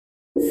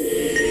I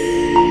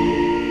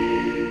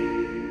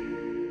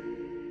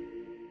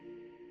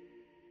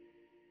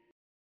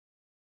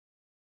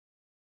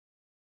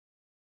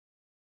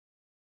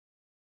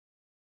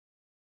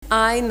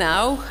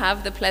now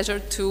have the pleasure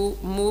to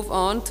move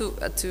on to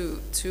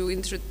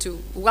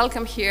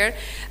welcome here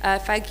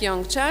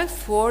Phaik Cheah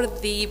for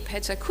the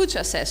Pecha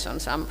Kucha session.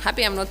 So I'm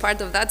happy I'm not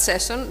part of that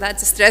session.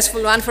 That's a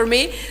stressful one for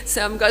me,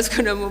 so I'm just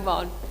going to move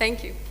on.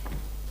 Thank you.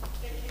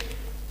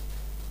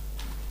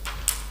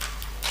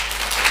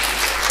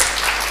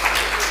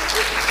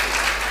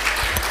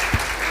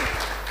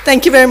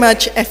 Thank you very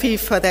much, Effie,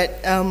 for that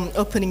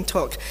opening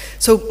talk.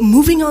 So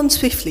moving on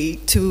swiftly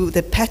to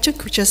the Pecha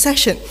Kucha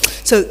session.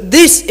 So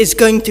this is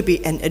going to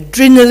be an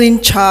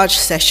adrenaline-charged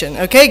session.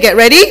 Okay, get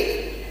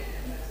ready?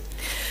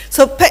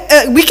 So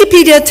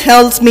Wikipedia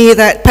tells me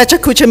that Pecha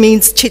Kucha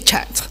means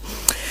chit-chat.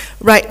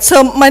 Right,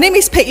 so my name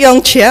is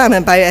Cheah. I'm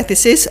a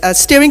bioethicist, a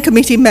steering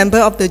committee member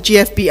of the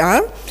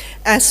GFBR,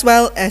 as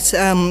well as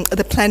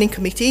the planning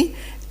committee.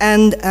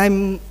 And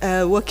I'm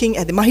working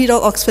at the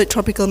Mahidol Oxford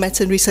Tropical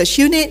Medicine Research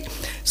Unit,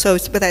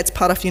 but that's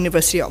part of the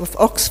University of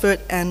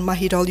Oxford and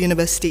Mahidol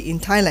University in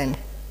Thailand.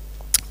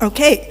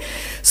 Okay,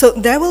 so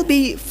there will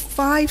be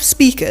 5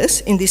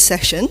 speakers in this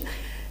session.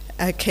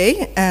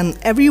 Okay, and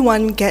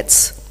everyone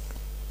gets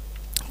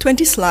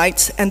 20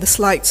 slides, and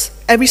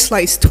every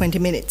slide is 20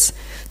 minutes.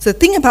 So the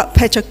thing about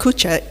Pecha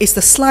Kucha is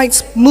the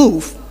slides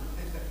move.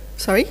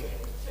 Sorry?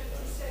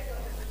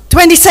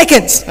 20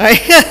 seconds, right?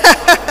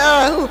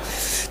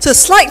 So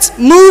slides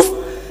move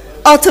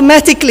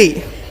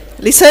automatically.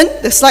 Listen,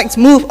 the slides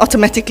move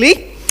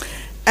automatically,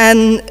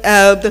 and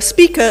the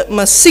speaker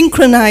must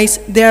synchronize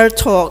their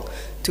talk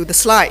to the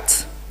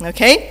slides,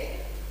 okay?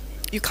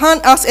 You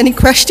can't ask any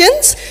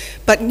questions,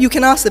 but you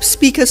can ask the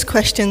speakers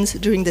questions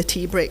during the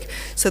tea break.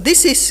 So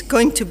this is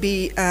going to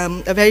be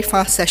a very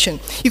fast session.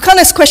 You can't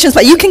ask questions,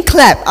 but you can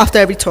clap after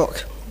every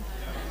talk.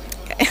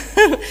 Okay.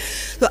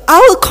 So I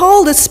will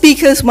call the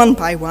speakers one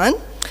by one,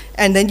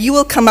 and then you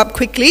will come up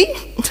quickly,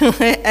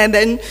 and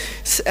then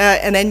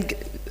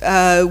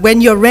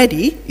when you're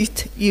ready,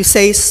 you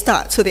say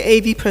start. So the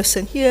AV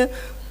person here,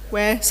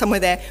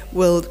 somewhere there,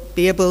 will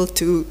be able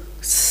to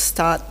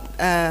start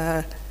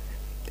the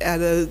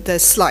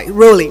slide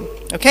rolling.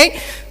 Okay.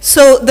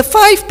 So the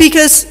 5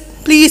 speakers,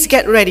 please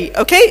get ready.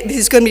 Okay. This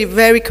is going to be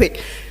very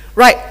quick.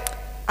 Right.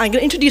 I'm going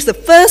to introduce the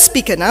first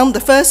speaker now.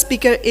 The first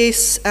speaker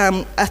is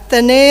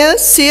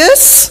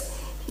Athanasius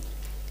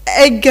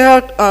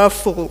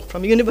Afful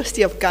from the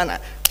University of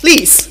Ghana.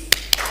 Please.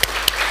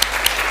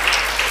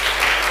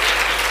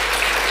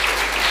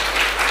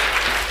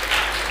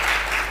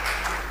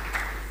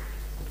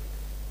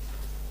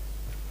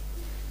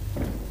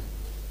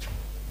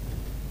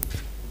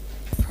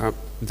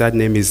 That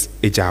name is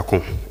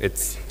Egyarkoh.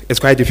 It's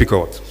quite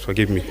difficult.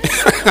 Forgive me.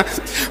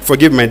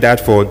 Forgive my dad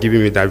for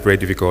giving me that very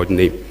difficult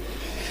name.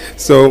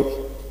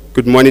 So,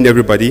 good morning,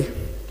 everybody.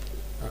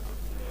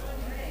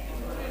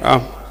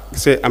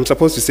 I'm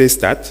supposed to say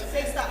start?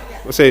 Say start,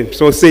 yeah.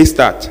 Say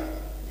start.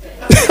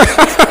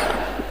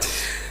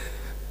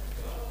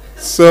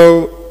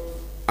 So,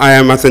 I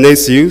am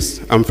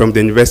Athanasius. I'm from the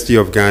University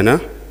of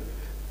Ghana,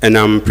 and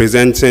I'm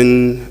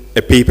presenting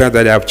a paper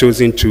that I've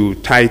chosen to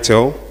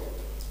title,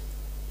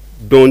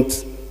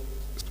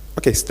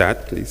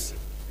 start, please.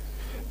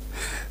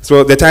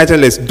 So the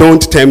title is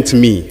Don't Tempt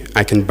Me,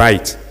 I Can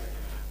Bite.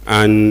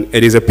 And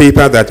it is a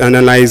paper that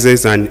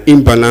analyzes an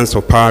imbalance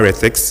of power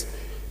ethics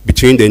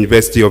between the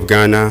University of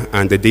Ghana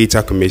and the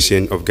Data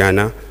Commission of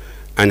Ghana,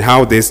 and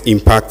how this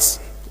impacts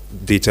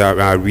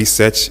data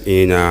research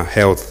in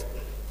health.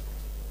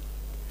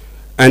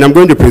 And I'm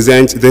going to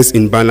present this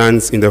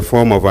imbalance in the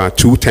form of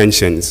 2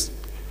 tensions.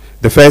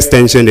 The first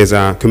tension is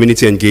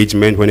community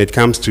engagement when it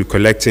comes to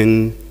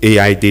collecting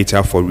AI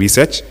data for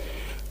research,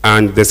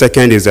 and the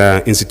second is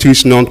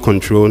institutional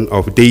control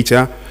of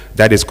data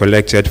that is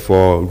collected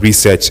for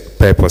research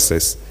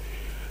purposes.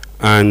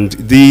 And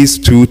these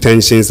 2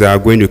 tensions are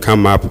going to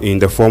come up in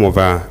the form of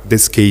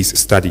this case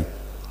study.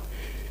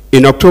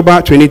 In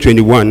October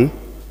 2021,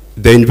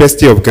 the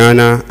University of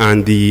Ghana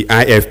and the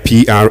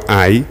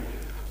IFPRI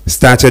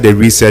started a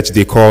research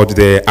they called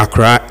the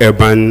Accra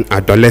Urban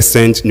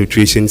Adolescent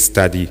Nutrition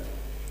Study.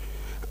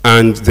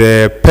 And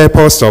the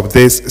purpose of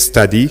this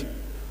study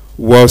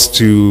was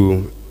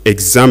to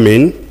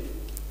examine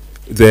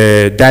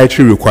the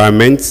dietary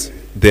requirements,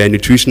 the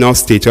nutritional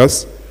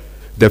status,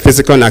 the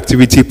physical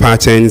activity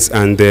patterns,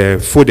 and the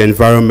food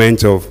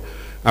environment of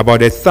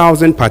about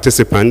 1,000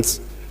 participants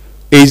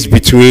aged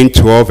between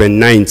 12 and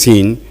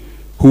 19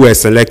 who were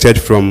selected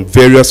from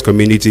various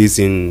communities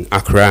in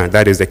Accra,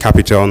 that is the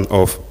capital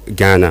of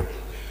Ghana.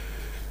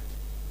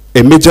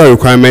 A major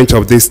requirement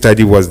of this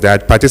study was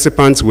that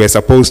participants were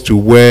supposed to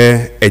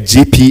wear a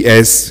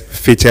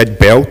GPS-fitted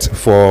belt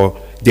for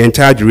the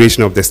entire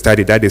duration of the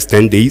study, that is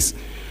 10 days.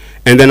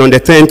 And then on the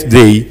 10th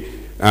day,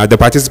 the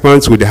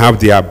participants would have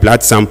their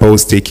blood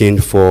samples taken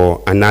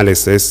for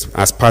analysis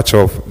as part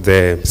of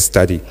the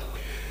study.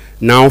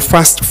 Now,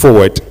 fast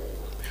forward.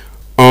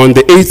 On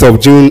the 8th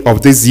of June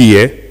of this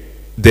year,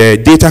 the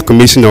Data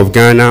Commission of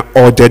Ghana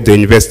ordered the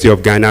University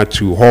of Ghana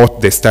to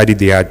halt the study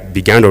they had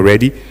begun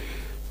already,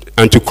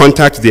 and to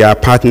contact their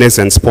partners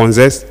and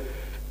sponsors,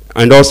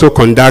 and also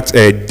conduct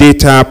a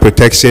data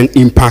protection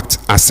impact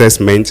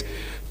assessment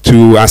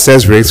to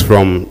assess risks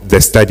from the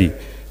study.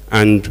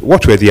 And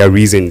what were their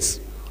reasons?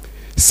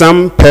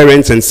 Some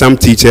parents and some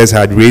teachers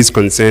had raised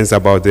concerns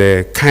about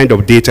the kind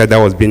of data that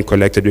was being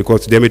collected,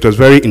 because to them it was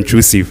very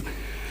intrusive.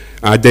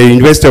 The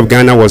University of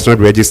Ghana was not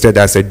registered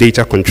as a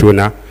data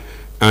controller,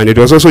 and it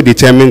was also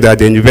determined that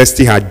the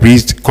university had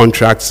breached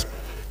contracts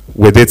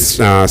with its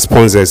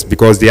sponsors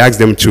because they asked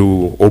them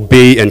to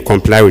obey and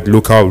comply with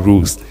local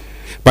rules.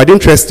 But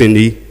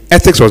interestingly,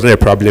 ethics was not a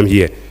problem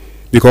here,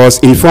 because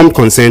informed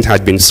consent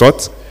had been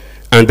sought,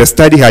 and the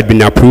study had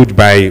been approved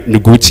by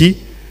Noguchi,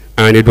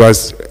 and it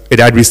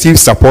had received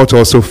support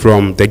also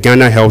from the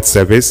Ghana Health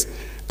Service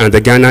and the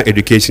Ghana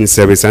Education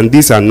Service, and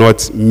these are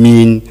not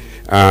mean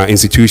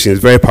institutions,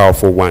 very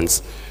powerful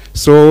ones.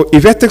 So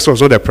if ethics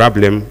was not a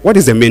problem, what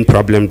is the main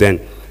problem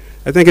then?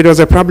 I think it was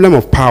a problem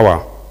of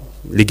power,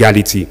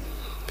 legality.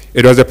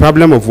 It was a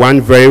problem of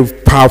one very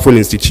powerful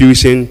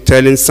institution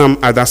telling some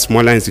other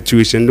smaller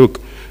institution, look,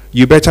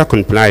 you better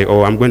comply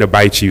or I'm going to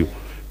bite you,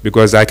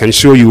 because I can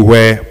show you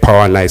where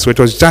power lies. So it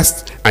was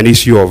just an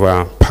issue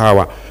of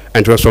power,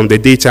 and it was from the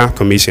Data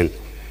Commission.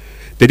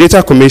 The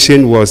Data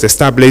Commission was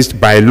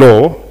established by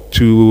law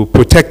to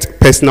protect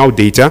personal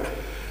data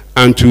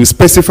and to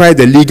specify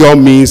the legal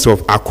means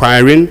of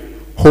acquiring,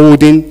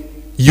 holding,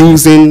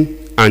 using,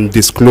 and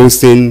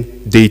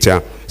disclosing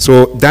data.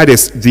 So that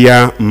is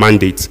their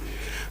mandate.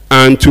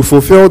 And to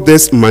fulfill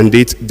this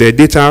mandate, the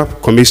Data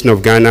Commission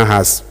of Ghana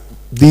has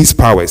these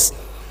powers.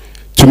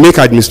 To make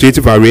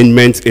administrative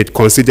arrangements it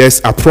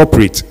considers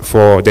appropriate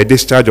for the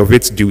discharge of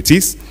its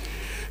duties,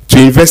 to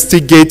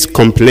investigate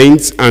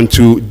complaints and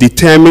to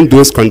determine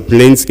those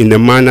complaints in a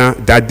manner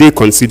that they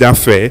consider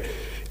fair,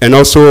 and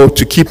also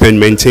to keep and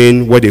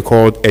maintain what they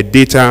call a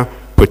data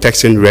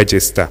protection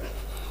register.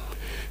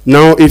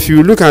 Now, if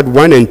you look at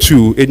 1 and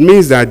 2, it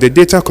means that the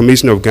Data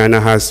Commission of Ghana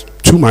has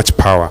too much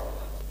power,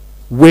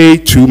 way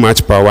too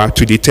much power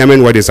to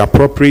determine what is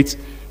appropriate,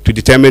 to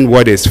determine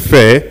what is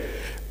fair,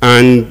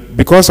 and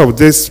because of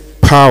this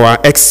power,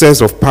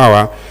 excess of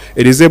power,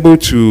 it is able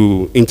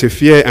to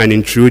interfere and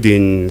intrude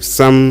in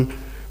some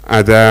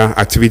other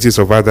activities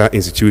of other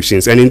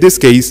institutions. And in this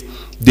case,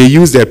 they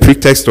use the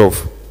pretext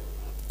of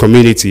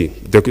community,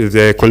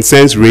 the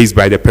concerns raised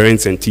by the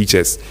parents and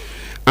teachers.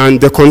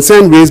 And the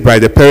concern raised by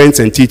the parents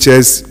and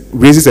teachers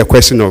raises a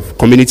question of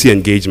community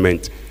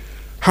engagement.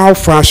 How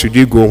far should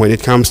you go when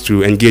it comes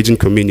to engaging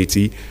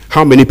community?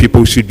 How many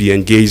people should be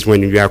engaged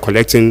when we are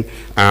collecting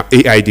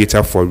AI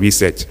data for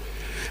research?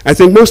 I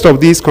think most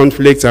of these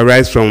conflicts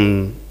arise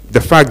from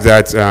the fact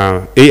that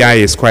AI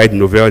is quite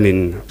novel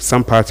in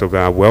some parts of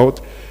our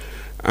world,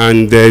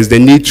 and there's the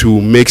need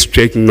to make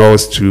strict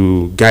laws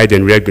to guide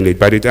and regulate.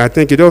 But I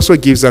think it also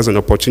gives us an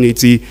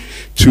opportunity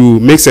to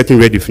make certain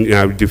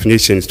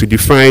definitions, to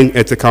define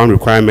ethical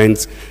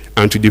requirements,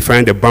 and to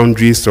define the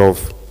boundaries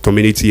of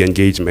community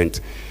engagement.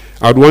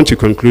 I would want to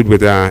conclude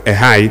with a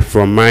hi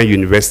from my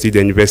university, the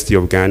University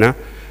of Ghana.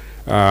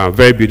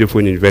 Very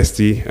beautiful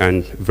university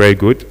and very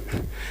good.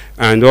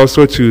 And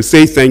also to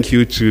say thank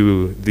you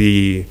to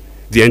the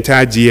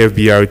entire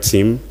GFBR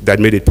team that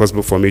made it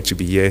possible for me to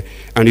be here.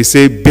 And we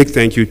say big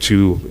thank you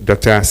to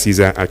Dr.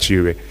 Caesar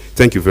Achire.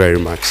 Thank you very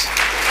much.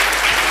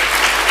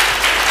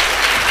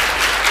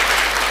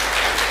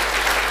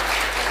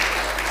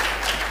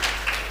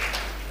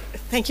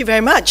 Thank you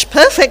very much.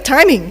 Perfect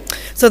timing.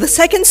 So the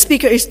second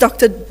speaker is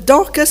Dr.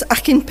 Dorcas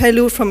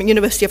Akinpelu from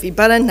University of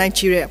Ibadan,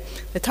 Nigeria.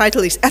 The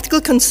title is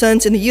Ethical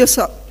Concerns in the Use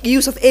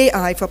of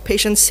AI for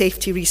Patient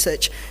Safety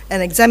Research,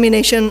 an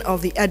examination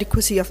of the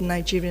adequacy of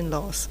Nigerian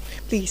laws.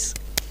 Please.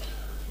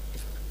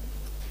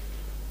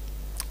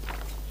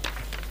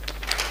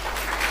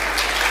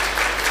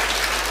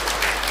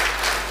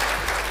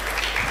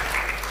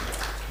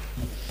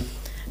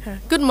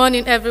 Good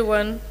morning,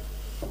 everyone.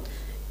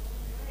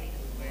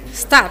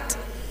 Start.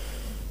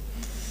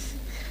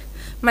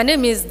 My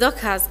name is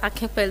Dorcas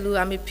Akinpelu.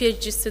 I'm a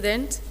PhD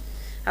student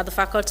at the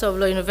Faculty of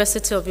Law,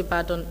 University of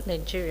Ibadan,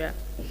 Nigeria.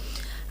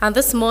 And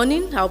this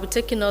morning, I'll be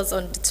taking us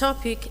on the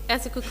topic,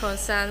 ethical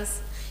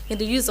concerns in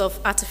the use of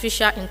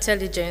artificial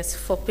intelligence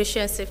for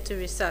patient safety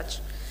research,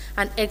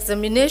 an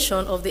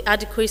examination of the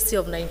adequacy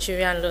of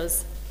Nigerian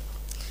laws.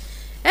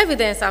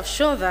 Evidence have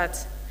shown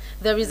that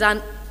there is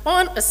an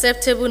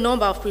unacceptable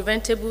number of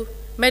preventable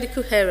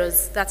medical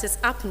errors that is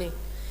happening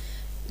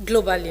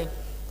globally.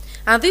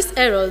 And these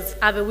errors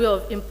have a way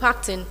of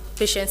impacting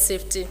patient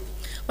safety.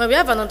 When we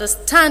have an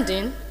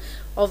understanding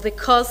of the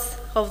cause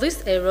of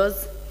these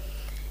errors,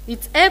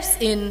 it helps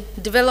in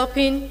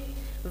developing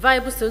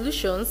viable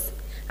solutions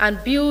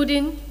and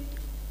building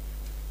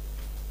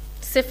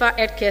safer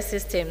healthcare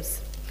systems.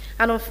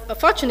 And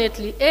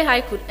unfortunately,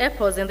 AI could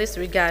help us in this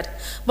regard.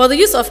 But the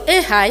use of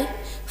AI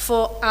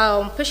for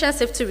patient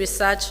safety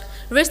research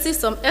raises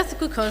some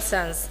ethical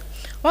concerns.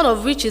 one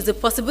of which is the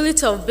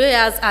possibility of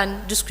bias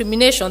and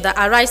discrimination that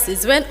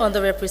arises when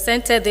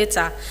underrepresented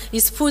data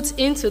is put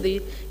into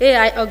the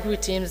AI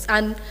algorithms,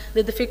 and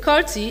the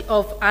difficulty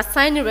of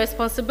assigning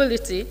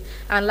responsibility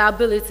and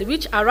liability,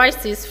 which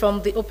arises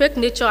from the opaque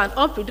nature and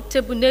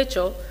unpredictable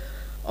nature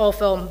of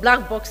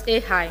black box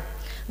AI.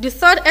 The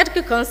third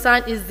ethical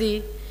concern is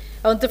the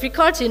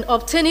difficulty in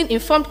obtaining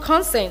informed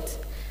consent,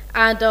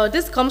 and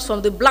this comes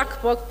from the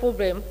black box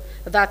problem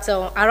that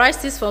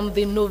arises from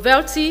the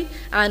novelty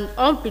and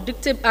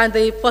unpredictable and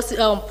the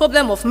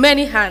problem of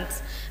many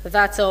hands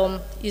that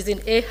is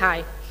in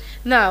AI.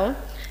 Now,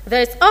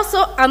 there is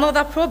also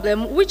another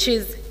problem, which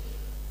is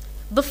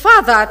the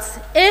fact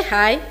that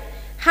AI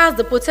has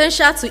the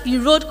potential to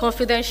erode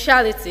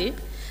confidentiality,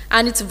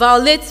 and it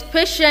violates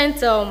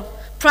patient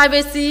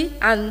privacy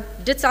and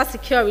data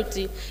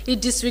security.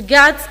 It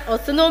disregards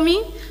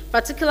autonomy,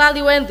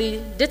 particularly when the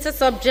data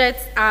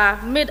subjects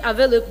are made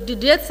available,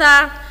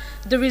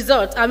 the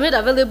results are made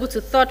available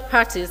to third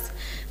parties.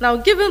 Now,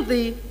 given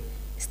the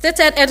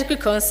stated ethical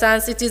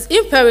concerns, it is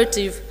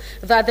imperative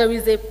that there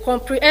is a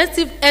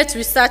comprehensive health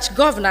research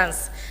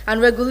governance and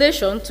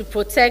regulation to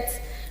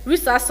protect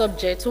research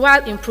subjects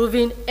while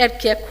improving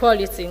healthcare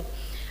quality.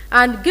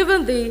 And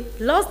given the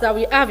laws that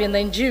we have in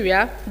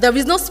Nigeria, there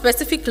is no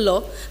specific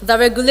law that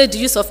regulates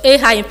the use of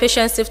AI in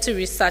patient safety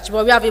research,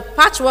 but we have a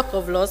patchwork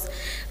of laws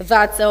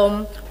that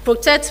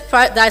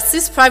that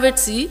assist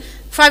privacy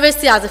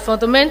as a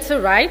fundamental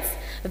right,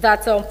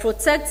 that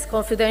protects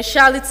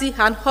confidentiality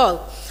and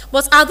all.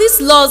 But are these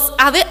laws,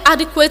 are they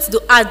adequate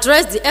to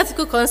address the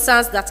ethical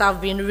concerns that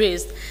have been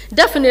raised?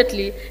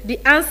 Definitely, the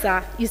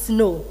answer is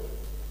no.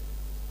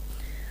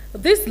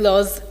 These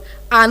laws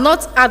are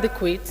not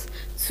adequate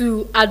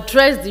to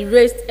address the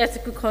raised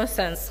ethical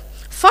concerns.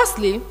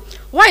 Firstly,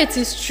 while it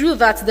is true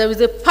that there is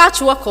a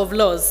patchwork of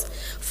laws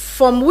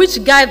from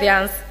which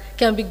guidance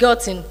can be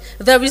gotten,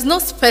 there is no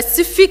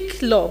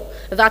specific law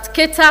that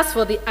caters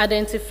for the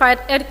identified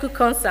ethical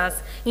concerns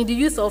in the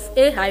use of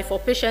AI for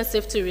patient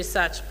safety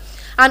research.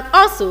 And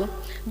also,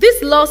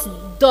 these laws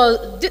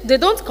they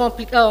don't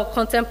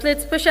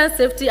contemplate patient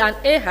safety and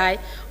AI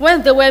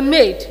when they were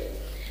made.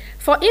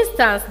 For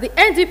instance, the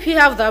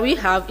NDPF that we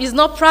have is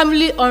not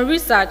primarily on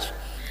research.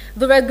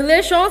 The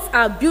regulations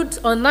are built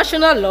on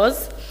national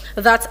laws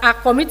that are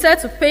committed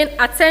to paying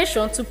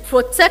attention to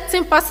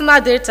protecting personal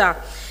data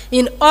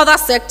in other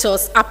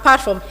sectors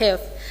apart from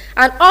health.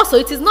 And also,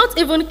 it is not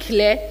even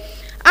clear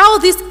how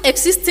these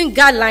existing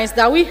guidelines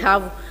that we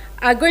have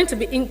are going to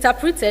be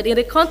interpreted in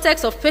the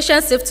context of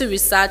patient safety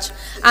research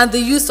and the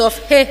use of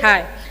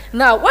AI.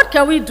 Now, what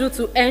can we do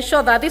to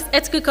ensure that these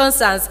ethical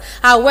concerns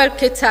are well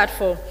catered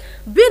for?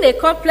 Being a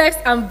complex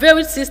and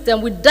varied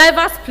system with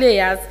diverse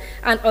players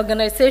and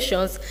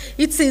organizations,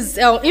 it is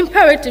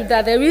imperative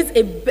that there is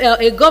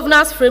a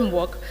governance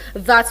framework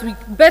that will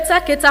better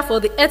cater for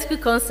the ethical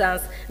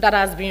concerns that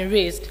has been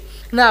raised.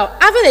 Now,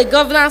 having a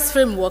governance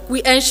framework,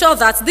 we ensure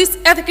that these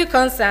ethical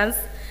concerns,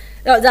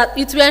 that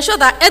it will ensure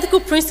that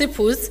ethical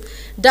principles,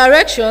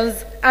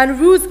 directions, and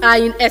rules are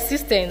in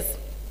existence.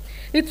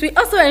 It will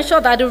also ensure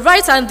that the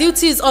rights and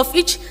duties of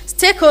each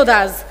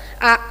stakeholders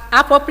are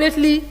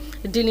appropriately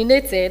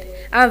delineated,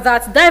 and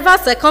that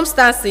diverse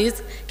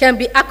circumstances can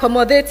be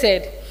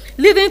accommodated,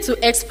 leading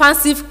to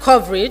expansive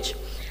coverage.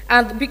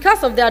 And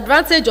because of the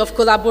advantage of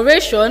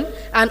collaboration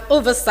and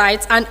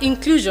oversight and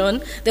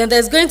inclusion, then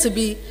there's going to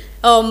be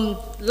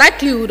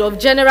likelihood of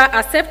general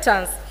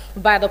acceptance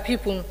by the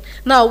people.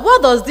 Now,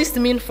 what does this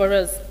mean for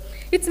us?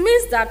 It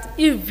means that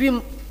if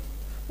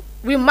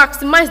we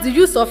maximize the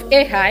use of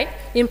AI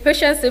in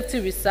patient safety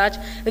research,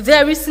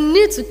 there is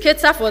need to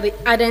cater for the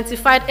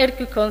identified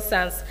ethical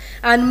concerns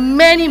and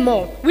many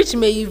more, which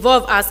may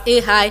evolve as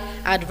AI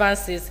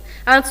advances.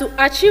 And to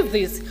achieve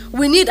this,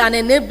 we need an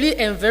enabling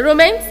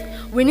environment,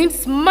 we need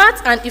smart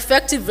and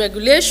effective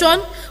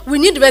regulation, we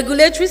need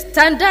regulatory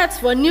standards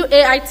for new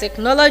AI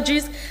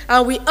technologies,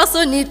 and we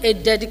also need a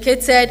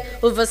dedicated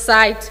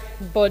oversight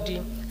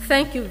body.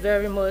 Thank you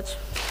very much.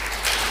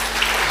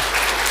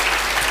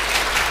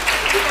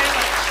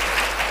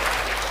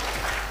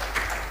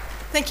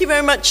 Thank you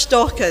very much,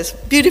 Dorcas.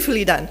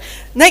 Beautifully done.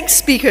 Next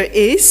speaker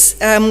is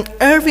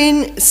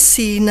Irvine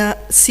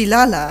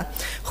Sihlahla,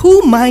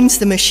 who mines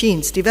the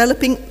machines,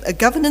 developing a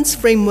governance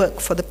framework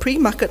for the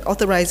pre-market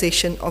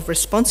authorization of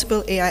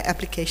responsible AI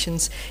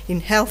applications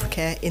in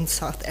healthcare in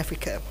South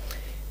Africa.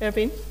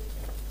 Irvine.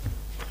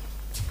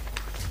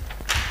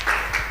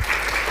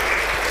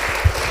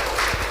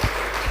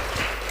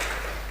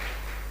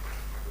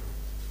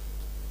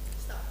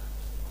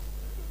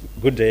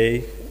 Good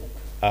day.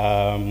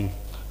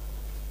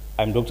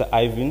 I'm Dr.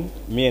 Ivan.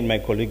 Me and my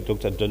colleague,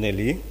 Dr.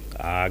 Donnelly,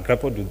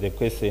 grappled with the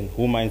question,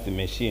 who mines the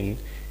machine,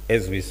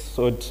 as we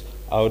sought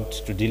out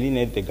to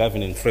delineate the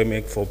governance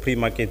framework for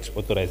pre-market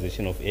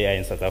authorization of AI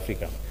in South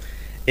Africa.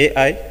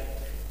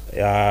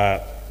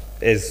 AI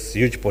has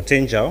huge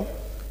potential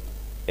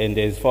and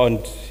has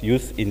found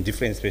use in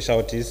different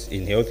specialties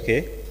in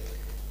healthcare.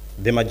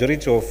 The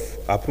majority of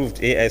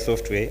approved AI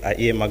software are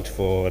earmarked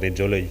for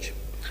radiology.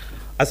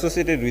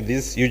 Associated with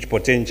this huge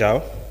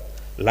potential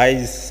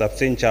lies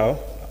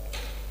substantial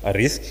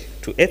risk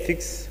to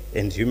ethics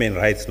and human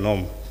rights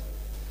norm.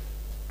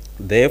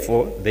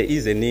 Therefore, there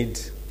is a need.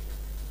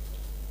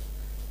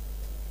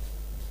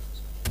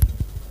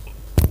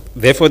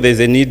 Therefore, there is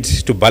a need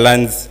to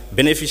balance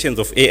beneficence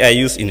of AI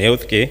use in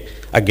healthcare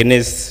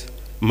against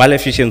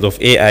maleficence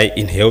of AI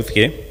in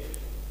healthcare.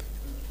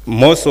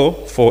 More so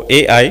for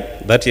AI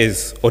that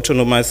has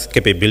autonomous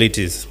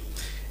capabilities.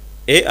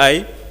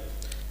 AI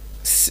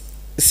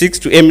seeks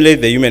to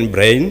emulate the human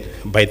brain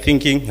by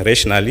thinking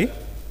rationally,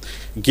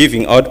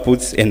 giving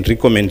outputs and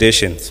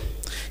recommendations.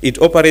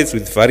 It operates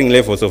with varying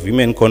levels of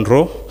human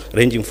control,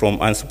 ranging from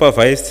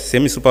unsupervised,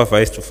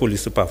 semi-supervised to fully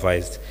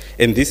supervised.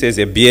 And this has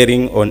a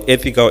bearing on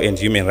ethical and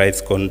human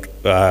rights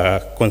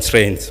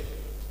constraints.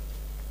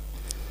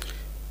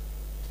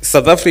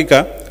 South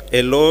Africa,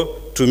 a low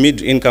to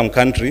mid-income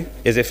country,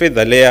 has a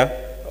further layer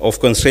of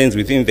constraints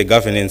within the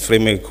governance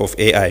framework of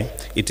AI.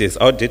 It has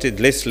outdated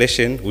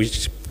legislation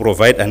which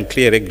provide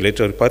unclear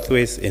regulatory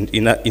pathways and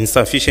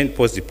insufficient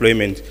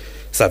post-deployment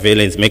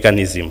surveillance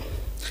mechanism.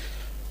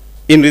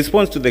 In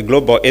response to the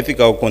global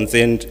ethical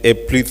consent, a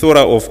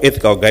plethora of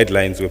ethical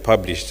guidelines were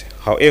published.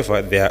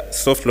 However, they are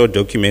soft law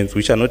documents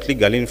which are not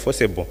legally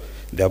enforceable.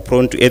 They are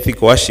prone to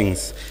ethic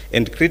washings,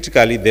 and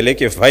critically, they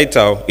lack a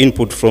vital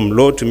input from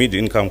low to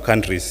mid-income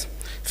countries.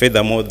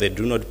 Furthermore, they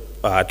do not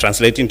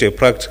translate into a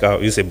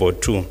practical, usable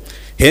tool.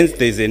 Hence,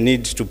 there is a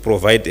need to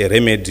provide a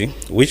remedy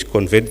which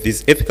convert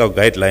these ethical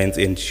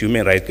guidelines and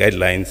human rights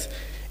guidelines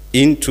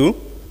into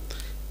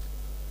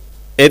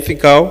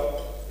ethical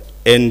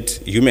and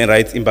human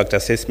rights impact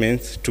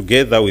assessments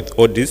together with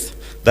audits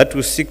that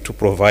will seek to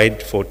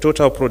provide for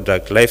total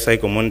product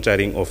lifecycle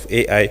monitoring of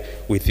AI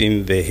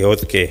within the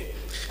healthcare.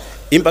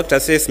 Impact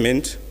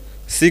assessment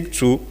seek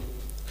to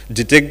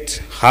detect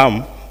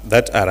harm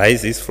that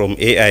arises from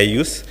AI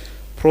use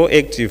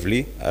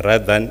proactively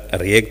rather than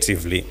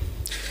reactively.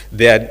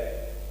 They are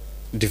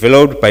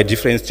developed by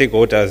different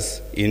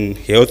stakeholders in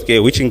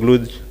healthcare, which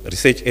include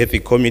research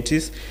ethics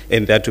committees,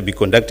 and they are to be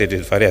conducted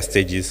at various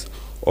stages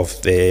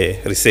of the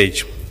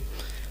research.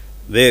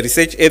 The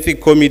research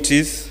ethics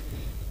committees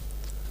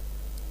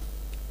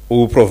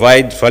will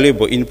provide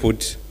valuable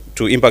input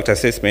to impact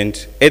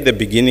assessment at the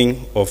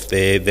beginning of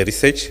the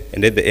research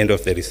and at the end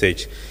of the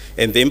research.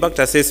 And the impact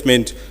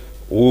assessment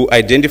will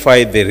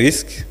identify the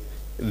risk,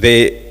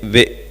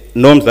 the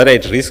norms that are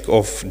at risk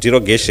of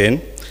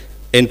derogation,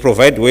 and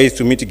provide ways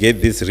to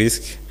mitigate this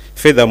risk.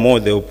 Furthermore,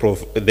 they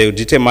will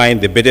determine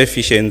the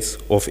beneficence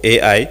of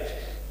AI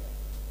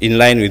in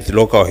line with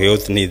local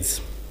health needs.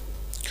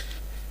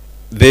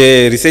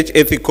 The Research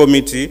Ethics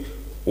Committee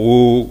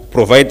will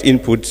provide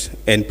input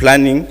and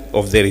planning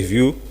of the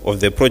review of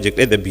the project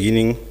at the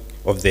beginning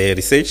of the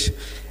research,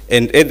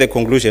 and at the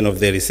conclusion of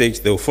the research,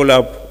 they will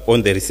follow up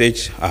on the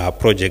research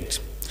project.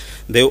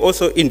 They will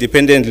also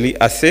independently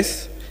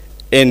assess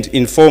and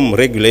inform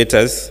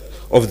regulators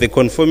of the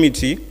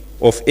conformity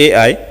of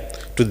AI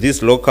to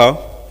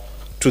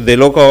the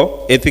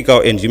local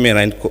ethical and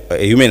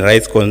human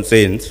rights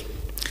concerns.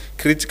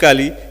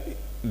 Critically,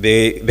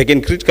 they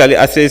can critically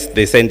assess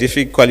the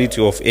scientific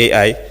quality of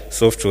AI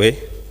software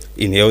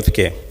in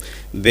healthcare.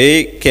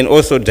 They can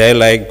also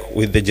dialogue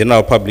with the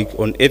general public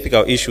on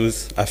ethical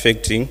issues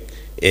affecting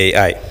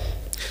AI.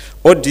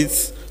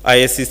 Audits are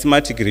a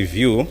systematic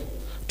review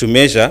to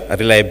measure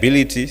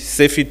reliability,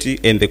 safety,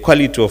 and the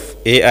quality of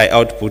AI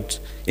output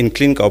in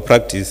clinical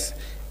practice,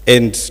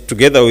 and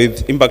together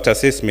with impact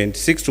assessment,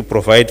 seeks to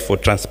provide for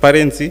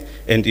transparency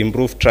and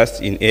improve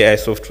trust in AI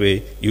software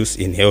use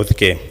in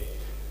healthcare.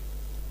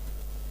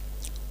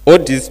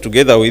 Audits,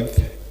 together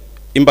with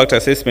impact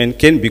assessment,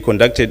 can be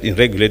conducted in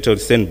regulatory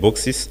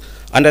sandboxes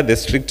under the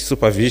strict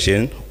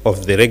supervision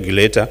of the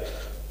regulator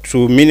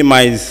to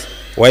minimize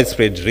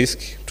widespread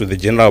risk to the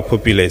general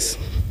populace.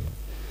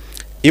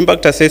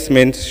 Impact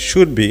assessment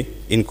should be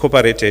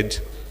incorporated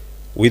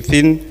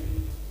within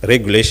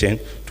regulation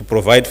to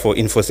provide for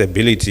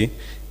enforceability.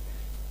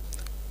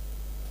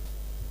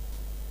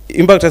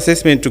 Impact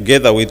assessment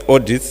together with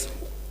audits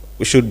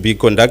should be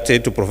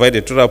conducted to provide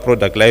a total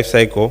product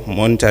lifecycle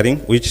monitoring,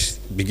 which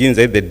begins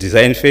at the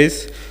design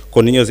phase,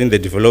 continues in the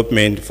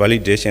development,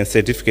 validation,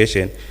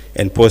 certification,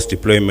 and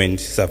post-deployment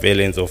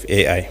surveillance of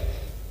AI.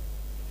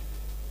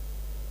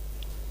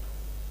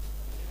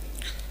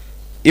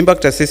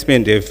 Impact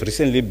assessment have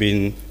recently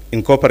been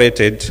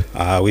incorporated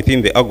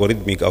within the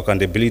Algorithmic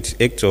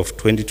Accountability Act of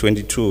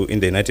 2022 in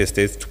the United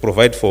States to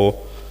provide for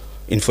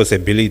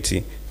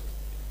enforceability.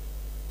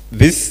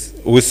 This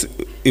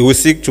will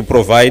seek to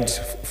provide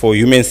for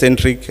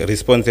human-centric,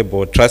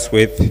 responsible,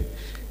 trustworthy,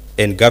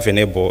 and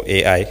governable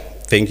AI.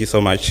 Thank you so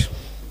much.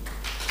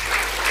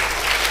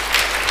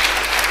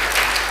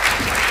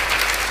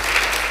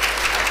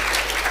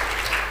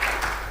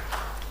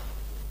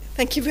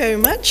 Thank you very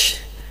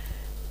much.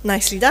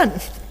 Nicely done.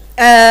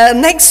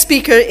 Next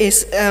speaker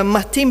is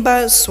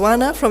Matimba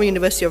Swana from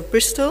University of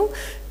Bristol.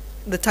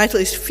 The title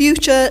is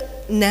Future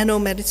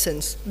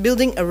Nanomedicines,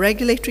 Building a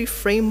Regulatory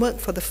Framework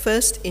for the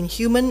First in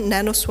Human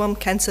Nanoswarm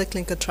Cancer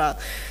Clinical Trial.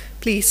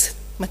 Please,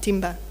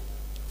 Matimba.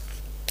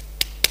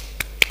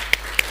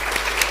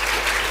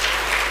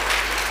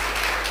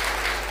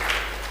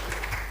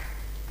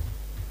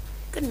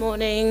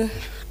 morning.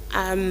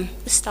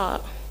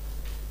 Start.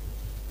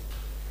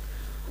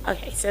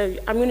 Okay, so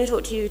I'm going to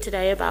talk to you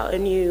today about a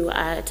new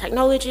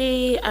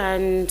technology,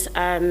 and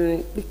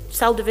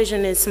cell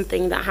division is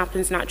something that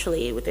happens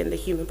naturally within the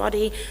human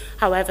body.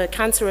 However,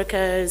 cancer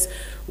occurs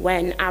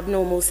when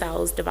abnormal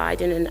cells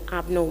divide in an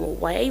abnormal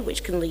way,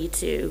 which can lead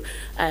to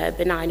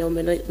benign or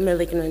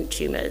malignant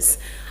tumors.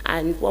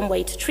 And one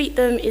way to treat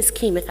them is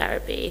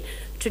chemotherapy.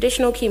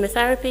 Traditional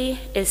chemotherapy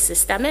is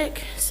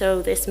systemic,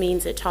 so this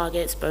means it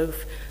targets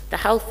both the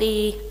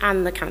healthy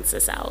and the cancer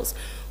cells,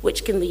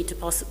 which can lead to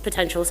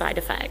potential side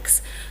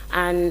effects.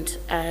 And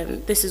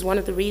this is one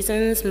of the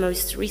reasons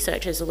most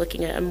researchers are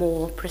looking at a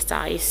more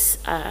precise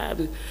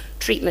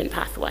treatment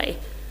pathway.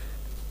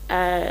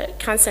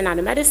 Cancer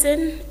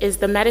nanomedicine is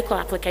the medical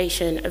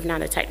application of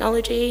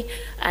nanotechnology,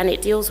 and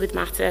it deals with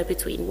matter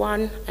between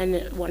 1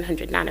 and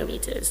 100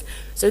 nanometers.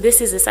 So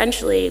this is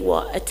essentially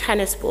what a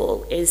tennis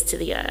ball is to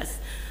the Earth.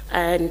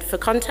 And for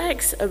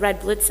context, a red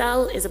blood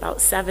cell is about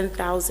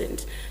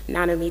 7,000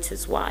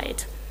 nanometers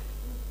wide.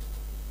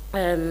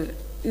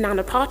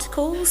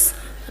 Nanoparticles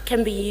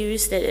can be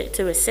used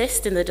to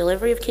assist in the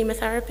delivery of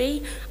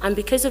chemotherapy, and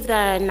because of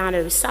their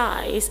nano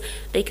size,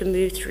 they can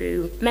move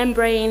through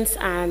membranes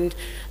and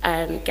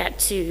get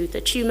to the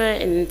tumor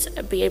and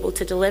be able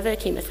to deliver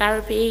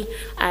chemotherapy,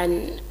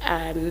 and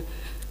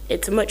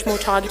it's a much more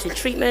targeted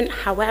treatment.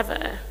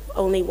 However,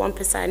 only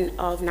 1%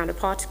 of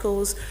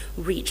nanoparticles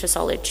reach a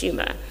solid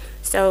tumor.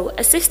 So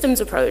a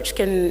systems approach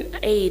can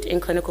aid in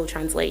clinical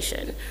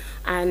translation.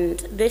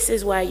 And this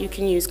is where you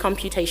can use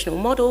computational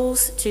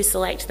models to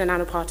select the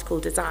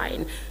nanoparticle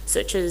design,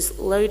 such as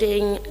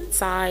loading,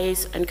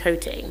 size, and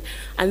coating.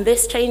 And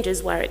this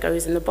changes where it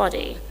goes in the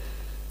body.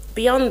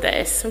 Beyond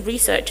this,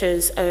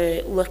 researchers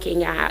are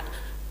looking at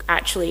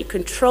actually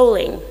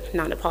controlling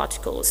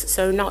nanoparticles,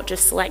 so not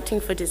just selecting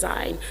for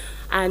design.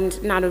 And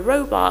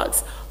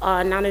nanorobots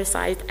are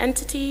nano-sized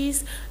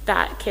entities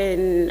that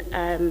can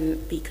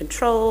be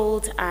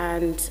controlled,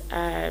 and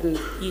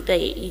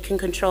you can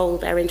control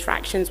their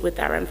interactions with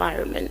their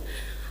environment.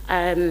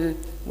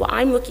 What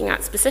I'm looking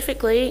at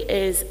specifically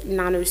is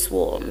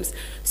nanoswarms.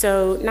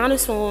 So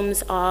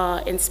nanoswarms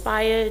are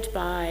inspired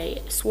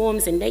by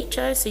swarms in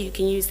nature, so you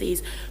can use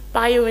these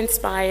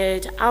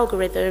bio-inspired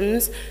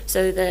algorithms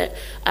so that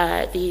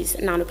these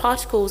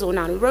nanoparticles or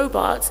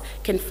nanorobots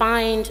can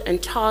find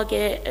and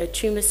target a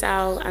tumor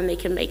cell, and they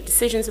can make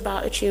decisions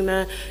about a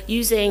tumor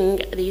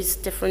using these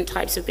different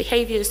types of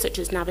behaviors such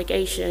as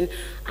navigation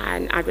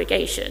and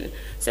aggregation.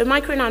 So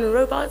micro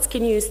nanorobots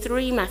can use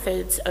 3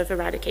 methods of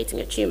eradicating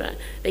a tumor.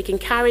 They can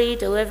carry,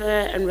 deliver,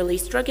 and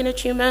release drug in a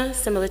tumor,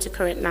 similar to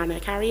current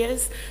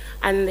nanocarriers,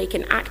 and they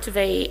can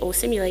activate or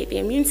simulate the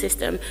immune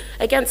system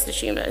against the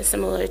tumor,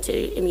 similar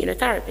to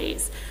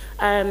immunotherapies.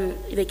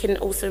 They can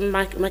also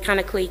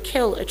mechanically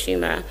kill a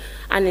tumor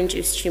and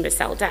induce tumor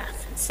cell death.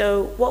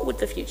 So what would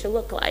the future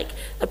look like?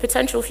 A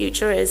potential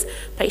future is a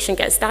patient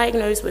gets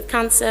diagnosed with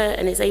cancer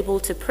and is able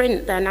to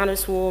print their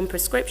nanoswarm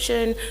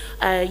prescription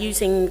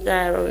using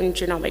their own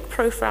genomic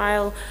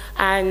profile,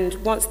 and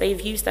once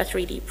they've used their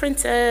 3D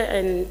printer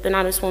and the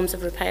nanoswarms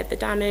have repaired the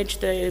damage,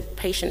 the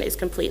patient is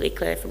completely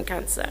clear from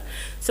cancer.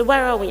 So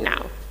where are we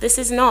now? This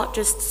is not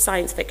just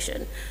science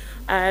fiction.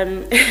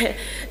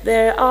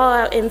 There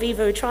are in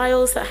vivo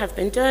trials that have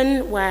been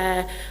done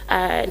where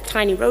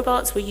tiny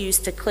robots were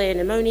used to clear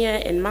pneumonia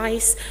in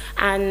mice,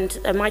 and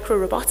a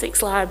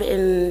microrobotics lab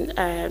in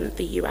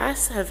the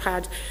US have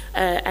had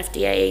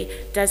FDA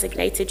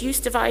designated use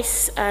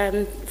device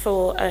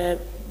for a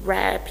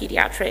rare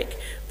pediatric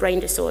brain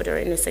disorder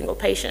in a single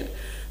patient.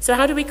 So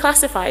how do we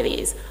classify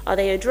these? Are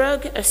they a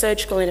drug, a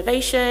surgical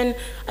innovation,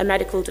 a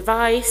medical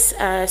device,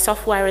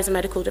 software as a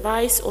medical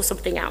device, or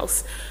something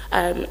else?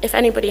 If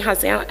anybody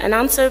has an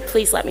answer,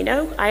 please let me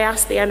know. I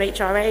asked the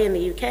MHRA in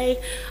the UK,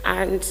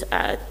 and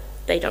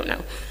they don't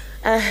know.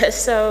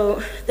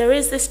 So there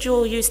is this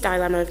dual-use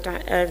dilemma of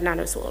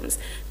nanoswarms.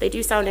 They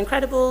do sound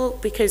incredible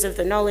because of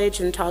the knowledge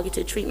and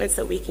targeted treatments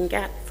that we can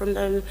get from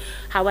them.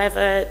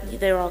 However,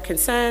 there are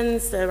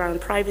concerns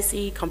around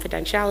privacy,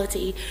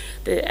 confidentiality,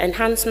 the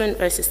enhancement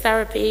versus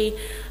therapy,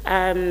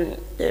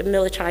 the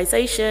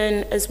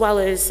militarization, as well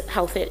as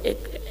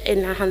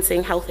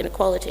enhancing health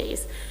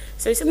inequalities.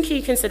 So some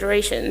key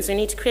considerations: we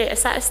need to create a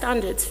set of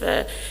standards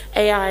for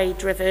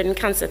AI-driven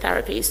cancer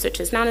therapies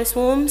such as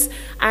nanoswarms,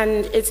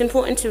 and it's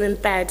important to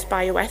embed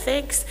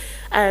bioethics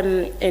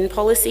in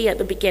policy at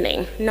the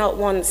beginning, not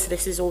once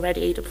this is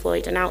already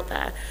deployed and out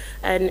there,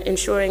 and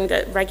ensuring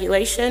that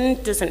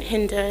regulation doesn't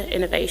hinder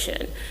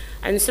innovation.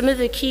 And some of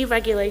the key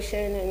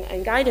regulation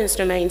and guidance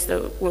domains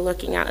that we're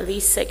looking at are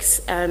these 6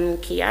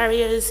 key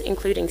areas,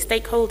 including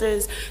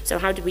stakeholders. So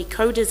how do we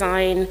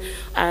co-design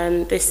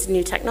this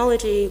new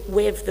technology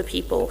with the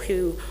people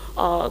who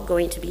are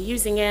going to be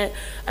using it,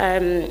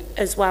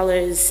 as well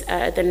as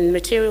the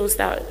materials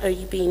that are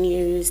being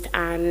used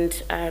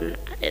and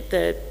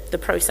the the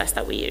process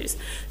that we use.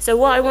 So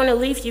what I want to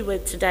leave you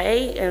with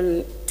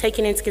today,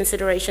 taking into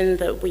consideration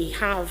that we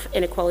have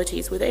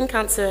inequalities within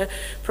cancer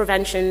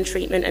prevention,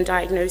 treatment and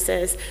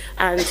diagnosis,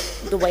 and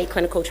the way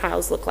clinical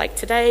trials look like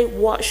today,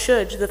 what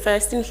should the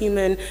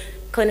first-in-human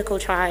clinical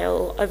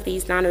trial of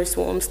these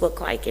nanoswarms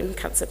look like in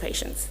cancer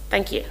patients?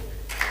 Thank you.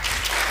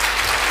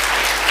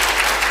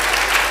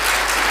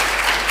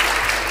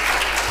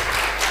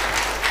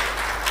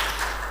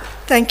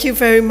 Thank you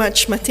very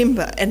much,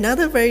 Matimba.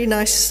 Another very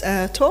nice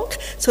talk.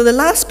 So the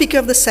last speaker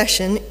of the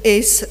session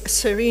is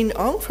Serene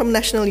Ong from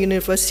National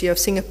University of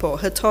Singapore.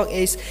 Her talk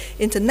is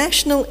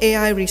International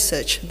AI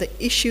Research, the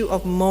Issue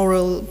of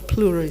Moral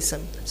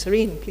Pluralism.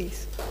 Serene,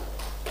 please.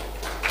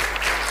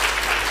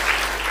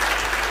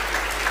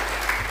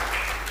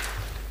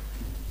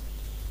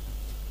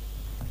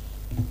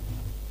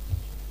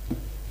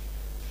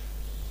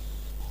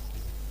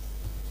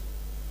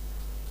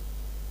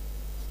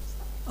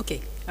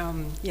 Okay,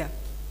 yeah,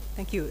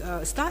 thank you.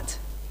 Start.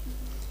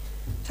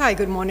 Hi,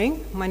 good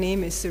morning. My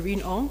name is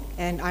Serene Ong,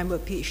 and I'm a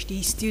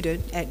PhD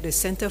student at the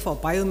Center for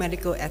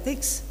Biomedical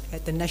Ethics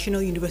at the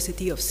National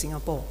University of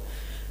Singapore.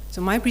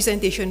 So my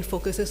presentation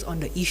focuses on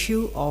the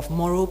issue of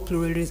moral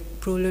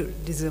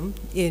pluralism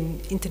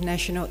in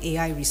international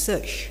AI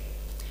research.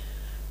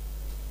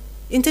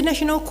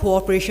 International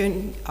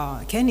cooperation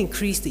can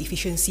increase the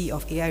efficiency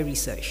of AI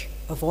research,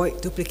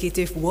 avoid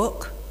duplicative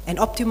work, and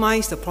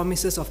optimize the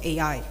promises of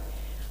AI.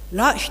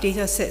 Large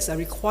data sets are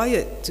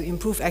required to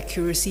improve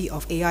accuracy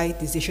of AI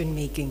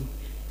decision-making.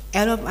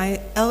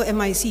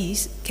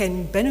 LMICs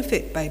can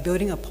benefit by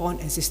building upon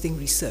existing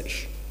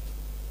research.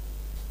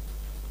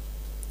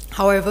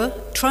 However,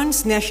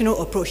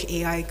 transnational approach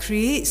AI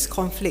creates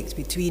conflicts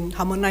between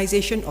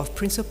harmonization of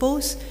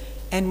principles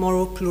and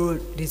moral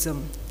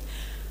pluralism.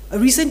 A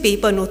recent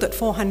paper noted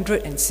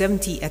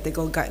 470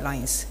 ethical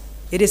guidelines.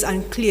 It is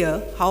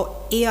unclear how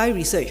AI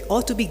research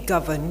ought to be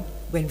governed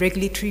when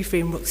regulatory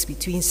frameworks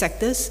between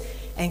sectors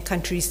and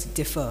countries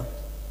differ.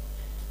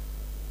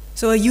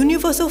 So a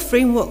universal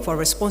framework for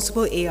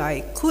responsible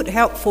AI could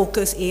help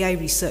focus AI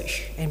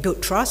research and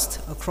build trust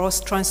across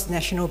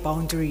transnational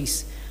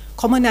boundaries,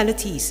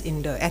 commonalities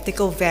in the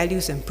ethical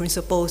values and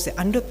principles that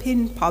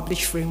underpin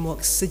published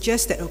frameworks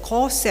suggest that a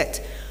core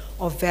set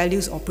of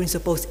values or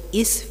principles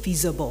is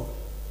feasible.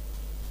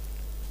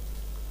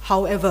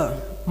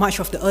 However, much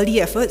of the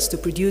early efforts to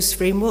produce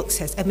frameworks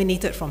has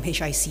emanated from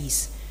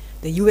HICs.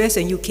 The US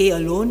and UK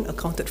alone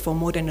accounted for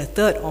more than a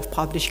third of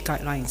published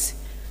guidelines.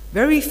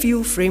 Very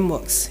few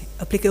frameworks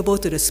applicable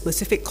to the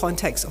specific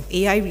context of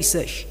AI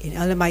research in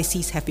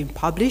LMICs have been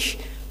published,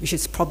 which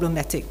is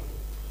problematic.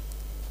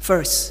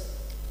 First,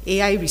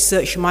 AI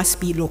research must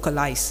be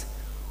localized.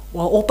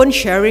 While open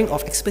sharing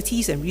of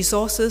expertise and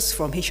resources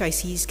from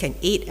HICs can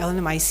aid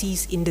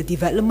LMICs in the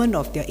development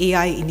of their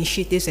AI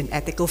initiatives and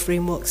ethical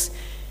frameworks,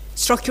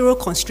 structural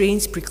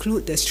constraints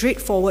preclude the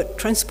straightforward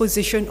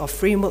transposition of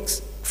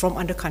frameworks from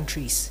other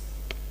countries.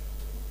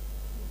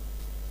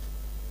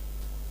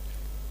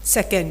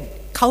 Second,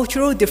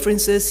 cultural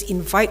differences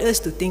invite us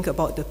to think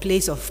about the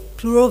place of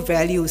plural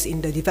values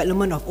in the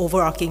development of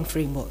overarching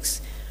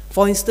frameworks.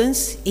 For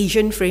instance,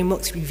 Asian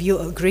frameworks reveal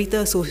a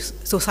greater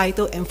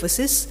societal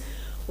emphasis,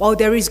 while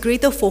there is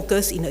greater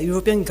focus in the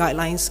European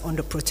guidelines on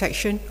the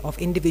protection of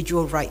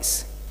individual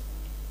rights.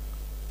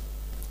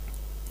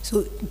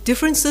 So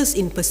differences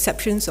in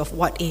perceptions of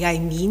what AI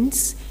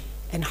means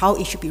and how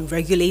it should be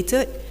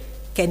regulated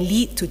can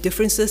lead to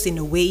differences in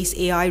the ways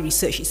AI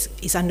research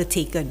is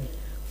undertaken.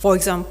 For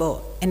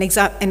example, an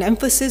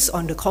emphasis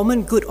on the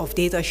common good of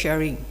data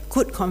sharing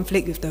could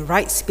conflict with the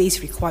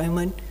rights-based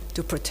requirement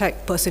to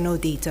protect personal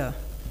data.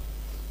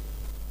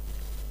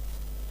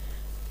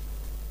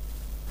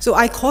 So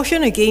I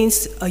caution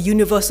against a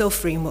universal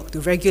framework to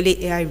regulate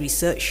AI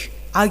research,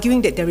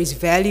 arguing that there is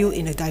value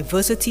in a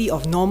diversity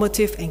of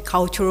normative and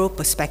cultural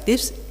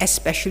perspectives,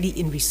 especially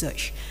in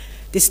research.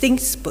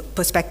 Distinct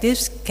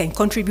perspectives can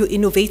contribute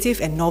innovative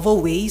and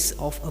novel ways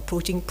of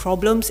approaching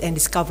problems and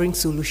discovering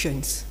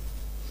solutions.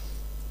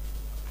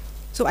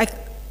 So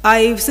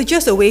I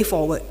suggest a way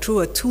forward through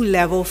a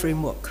two-level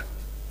framework.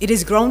 It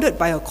is grounded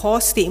by a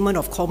core statement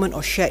of common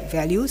or shared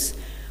values.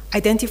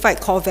 Identified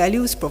core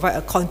values provide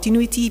a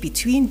continuity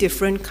between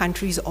different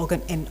countries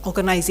and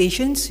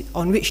organizations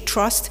on which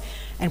trust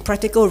and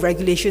practical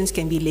regulations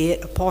can be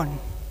layered upon.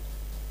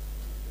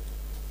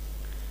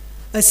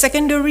 A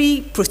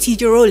secondary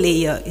procedural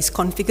layer is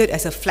configured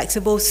as a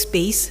flexible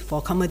space for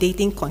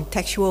accommodating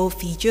contextual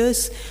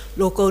features,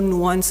 local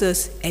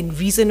nuances, and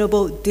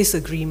reasonable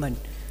disagreement.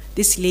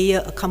 This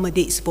layer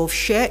accommodates both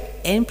shared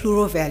and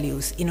plural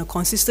values in a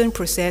consistent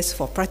process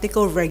for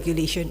practical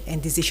regulation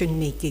and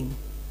decision-making.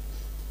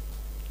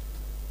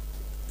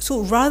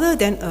 So rather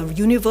than a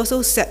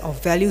universal set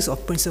of values or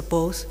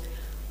principles,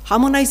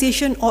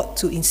 harmonization ought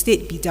to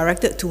instead be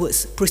directed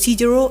towards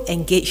procedural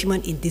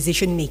engagement in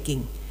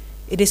decision-making.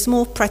 It is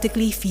more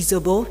practically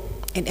feasible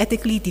and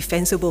ethically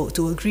defensible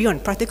to agree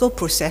on practical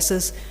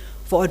processes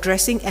for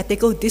addressing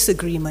ethical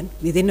disagreement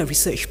within a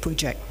research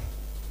project.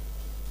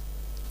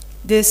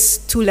 This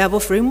two-level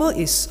framework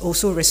is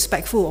also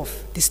respectful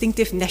of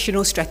distinctive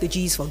national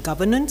strategies for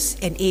governance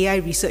and AI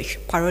research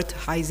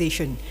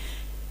prioritization.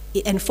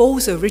 It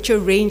unfolds a richer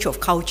range of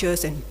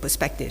cultures and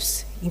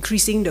perspectives,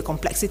 increasing the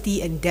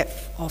complexity and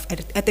depth of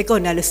ethical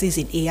analysis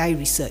in AI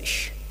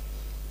research.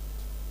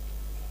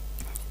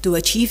 To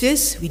achieve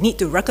this, we need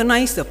to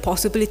recognize the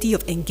possibility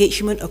of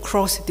engagement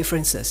across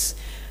differences.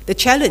 The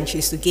challenge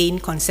is to gain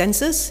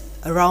consensus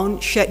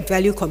around shared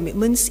value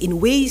commitments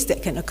in ways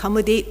that can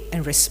accommodate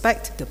and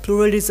respect the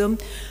pluralism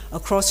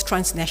across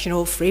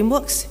transnational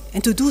frameworks,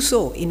 and to do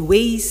so in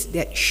ways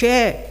that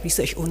share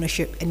research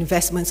ownership and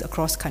investments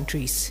across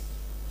countries.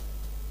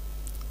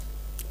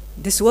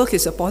 This work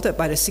is supported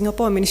by the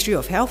Singapore Ministry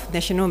of Health,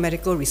 National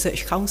Medical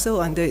Research Council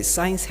under its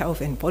Science,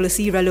 Health and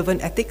Policy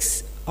Relevant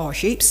Ethics, or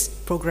SHAPES,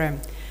 program.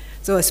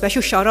 So a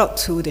special shout out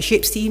to the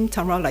SHAPES team,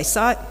 Tamra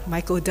Laisat,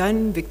 Michael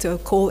Dunn, Victor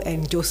Koh,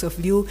 and Joseph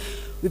Liu,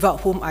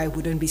 without whom I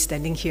wouldn't be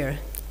standing here.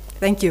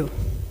 Thank you.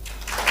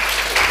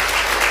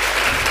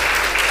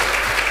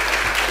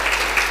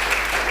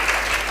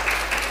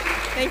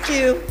 Thank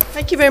you.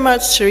 Thank you very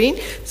much, Shireen.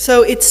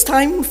 So it's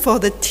time for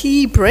the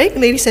tea break,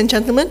 ladies and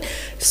gentlemen.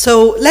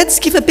 So let's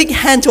give a big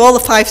hand to all the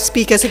 5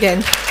 speakers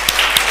again.